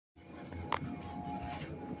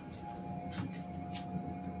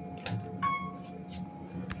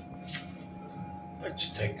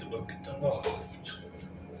Let's take a look at the loft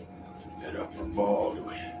at Upper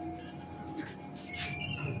Baldwin.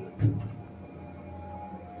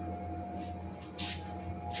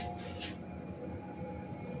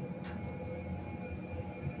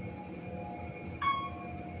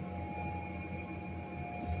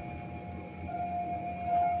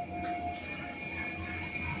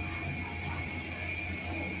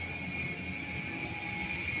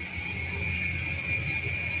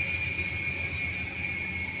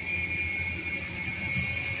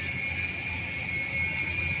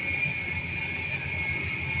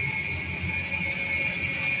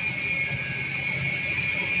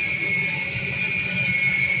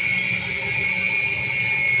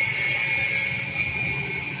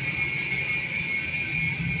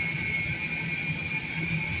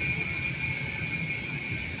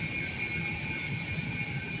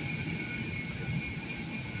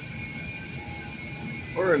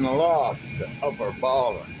 We're in the loft at Upper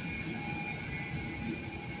Baldwin.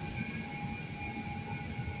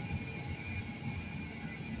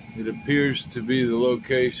 It appears to be the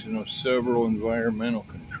location of several environmental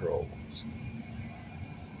controls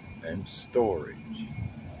and storage.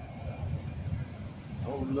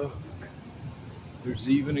 Oh look, there's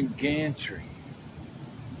even a gantry.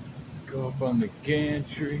 Go up on the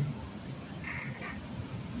gantry.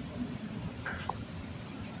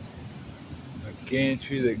 A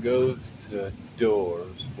gantry that goes to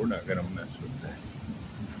doors. We're not gonna mess with that.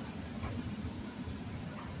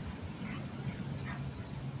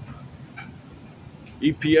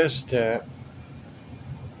 EPS tap.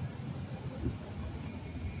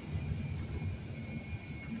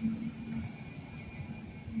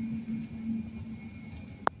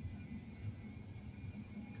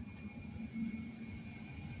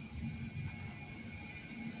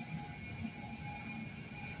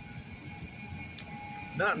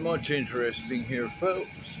 Not much interesting here, folks.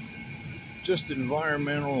 Just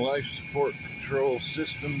environmental life support control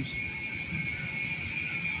systems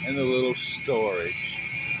and a little storage.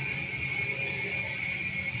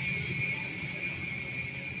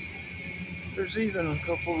 There's even a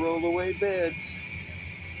couple rollaway beds.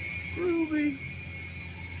 Groovy.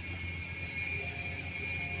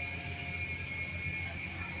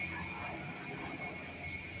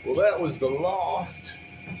 Well, that was the loft.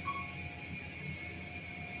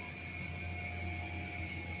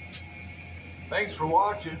 Thanks for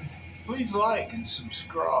watching. Please like and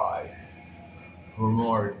subscribe for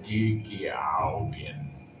more geeky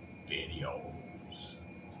outing videos.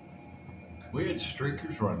 We had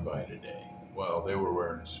streakers run by today. Well, they were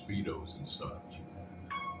wearing Speedos and such.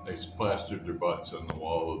 They plastered their butts on the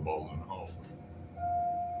wall of Baldwin home.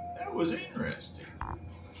 That was interesting.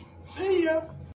 See ya.